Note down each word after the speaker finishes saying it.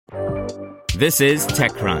This is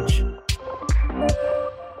TechCrunch.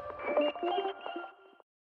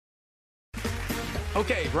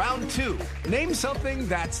 Okay, round two. Name something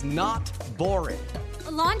that's not boring.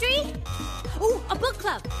 A laundry? Ooh, a book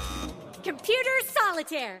club. Computer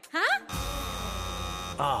solitaire, huh?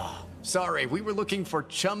 Ah, sorry, we were looking for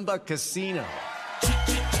Chumba Casino.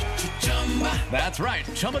 That's right.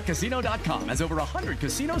 ChumbaCasino.com has over 100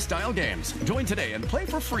 casino-style games. Join today and play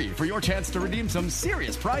for free for your chance to redeem some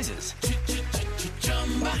serious prizes.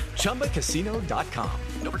 ChumbaCasino.com.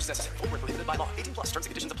 No purchase necessary. Void where prohibited by law. 18 plus. Terms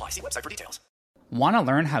and conditions apply. See website for details. Want to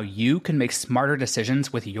learn how you can make smarter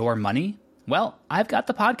decisions with your money? Well, I've got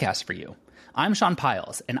the podcast for you. I'm Sean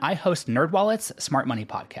Piles, and I host NerdWallet's Smart Money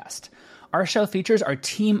Podcast. Our show features our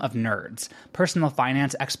team of nerds, personal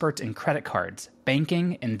finance experts in credit cards,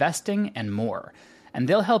 banking, investing, and more. And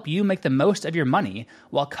they'll help you make the most of your money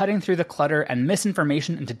while cutting through the clutter and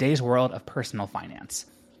misinformation in today's world of personal finance.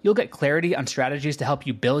 You'll get clarity on strategies to help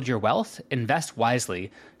you build your wealth, invest wisely,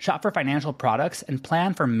 shop for financial products, and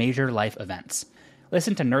plan for major life events.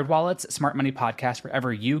 Listen to NerdWallet's Smart Money Podcast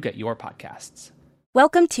wherever you get your podcasts.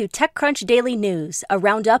 Welcome to TechCrunch Daily News, a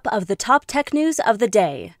roundup of the top tech news of the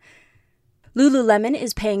day. Lululemon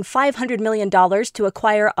is paying $500 million to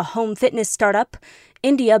acquire a home fitness startup.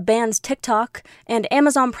 India bans TikTok, and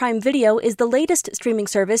Amazon Prime Video is the latest streaming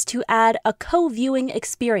service to add a co-viewing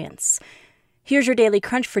experience. Here's your Daily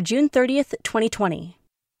Crunch for June 30th, 2020.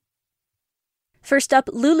 First up,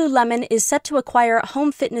 Lululemon is set to acquire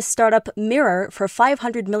home fitness startup Mirror for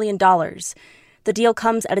 $500 million. The deal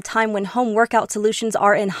comes at a time when home workout solutions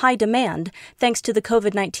are in high demand thanks to the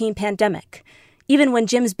COVID-19 pandemic. Even when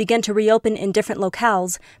gyms begin to reopen in different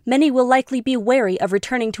locales, many will likely be wary of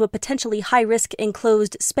returning to a potentially high-risk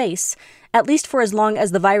enclosed space, at least for as long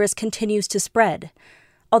as the virus continues to spread.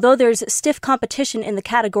 Although there's stiff competition in the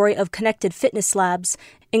category of connected fitness labs,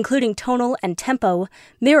 including Tonal and Tempo,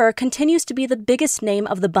 Mirror continues to be the biggest name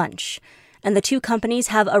of the bunch. And the two companies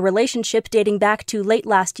have a relationship dating back to late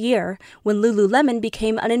last year, when Lululemon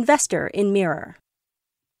became an investor in Mirror.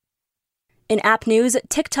 In app news,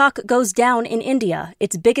 TikTok goes down in India,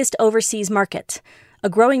 its biggest overseas market. A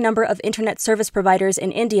growing number of internet service providers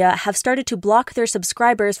in India have started to block their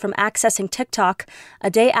subscribers from accessing TikTok a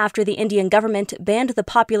day after the Indian government banned the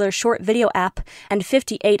popular short video app and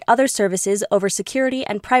 58 other services over security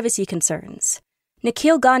and privacy concerns.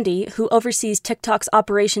 Nikhil Gandhi, who oversees TikTok's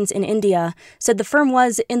operations in India, said the firm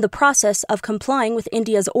was in the process of complying with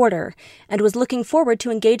India's order and was looking forward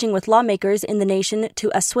to engaging with lawmakers in the nation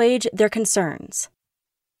to assuage their concerns.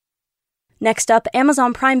 Next up,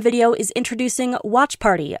 Amazon Prime Video is introducing Watch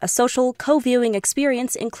Party, a social co-viewing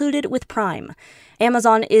experience included with Prime.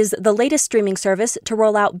 Amazon is the latest streaming service to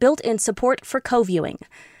roll out built-in support for co-viewing.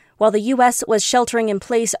 While the U.S. was sheltering in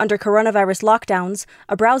place under coronavirus lockdowns,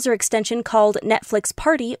 a browser extension called Netflix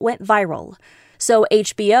Party went viral. So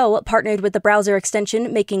HBO partnered with the browser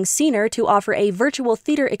extension making Scener to offer a virtual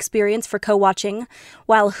theater experience for co-watching,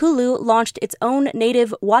 while Hulu launched its own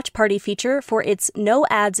native Watch Party feature for its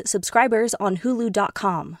no-ads subscribers on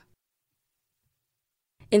Hulu.com.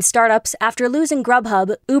 In startups, after losing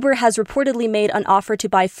Grubhub, Uber has reportedly made an offer to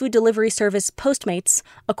buy food delivery service Postmates,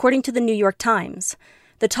 according to the New York Times.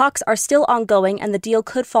 The talks are still ongoing and the deal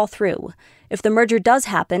could fall through. If the merger does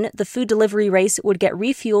happen, the food delivery race would get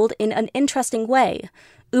refueled in an interesting way.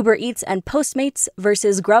 Uber Eats and Postmates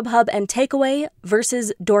versus Grubhub and Takeaway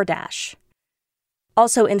versus DoorDash.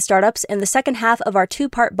 Also in startups, in the second half of our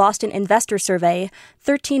two-part Boston investor survey,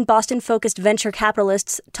 13 Boston-focused venture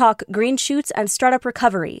capitalists talk green shoots and startup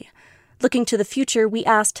recovery. Looking to the future, we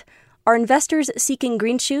asked, are investors seeking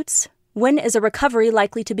green shoots? When is a recovery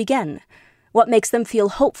likely to begin? What makes them feel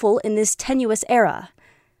hopeful in this tenuous era?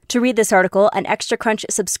 To read this article, an Extra Crunch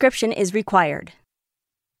subscription is required.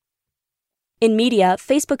 In media,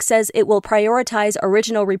 Facebook says it will prioritize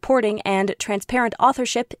original reporting and transparent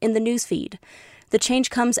authorship in the newsfeed. The change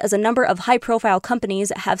comes as a number of high-profile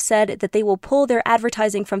companies have said that they will pull their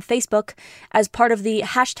advertising from Facebook as part of the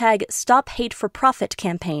hashtag #StopHateForProfit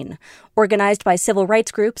campaign, organized by civil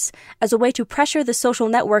rights groups, as a way to pressure the social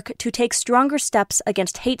network to take stronger steps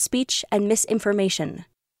against hate speech and misinformation.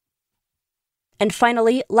 And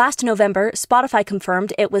finally, last November, Spotify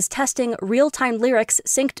confirmed it was testing real-time lyrics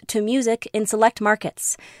synced to music in select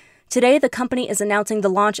markets. Today, the company is announcing the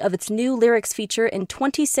launch of its new lyrics feature in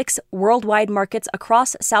 26 worldwide markets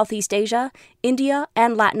across Southeast Asia, India,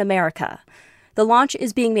 and Latin America. The launch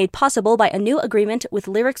is being made possible by a new agreement with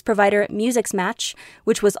lyrics provider Musicsmatch,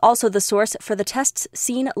 which was also the source for the tests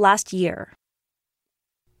seen last year.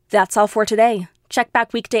 That's all for today. Check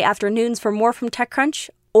back weekday afternoons for more from TechCrunch,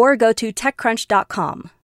 or go to TechCrunch.com.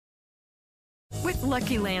 With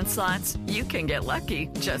Lucky Land Slots, you can get lucky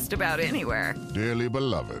just about anywhere. Dearly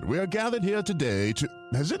beloved, we are gathered here today to...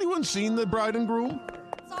 Has anyone seen the bride and groom?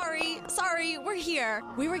 Sorry, we're here.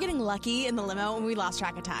 We were getting lucky in the limo and we lost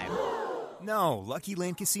track of time. No, Lucky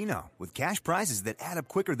Land Casino, with cash prizes that add up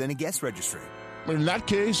quicker than a guest registry. In that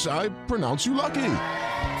case, I pronounce you lucky.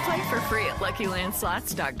 Play for free at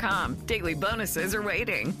LuckyLandSlots.com. Daily bonuses are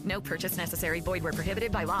waiting. No purchase necessary. Void where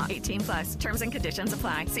prohibited by law. 18+. Terms and conditions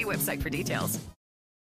apply. See website for details.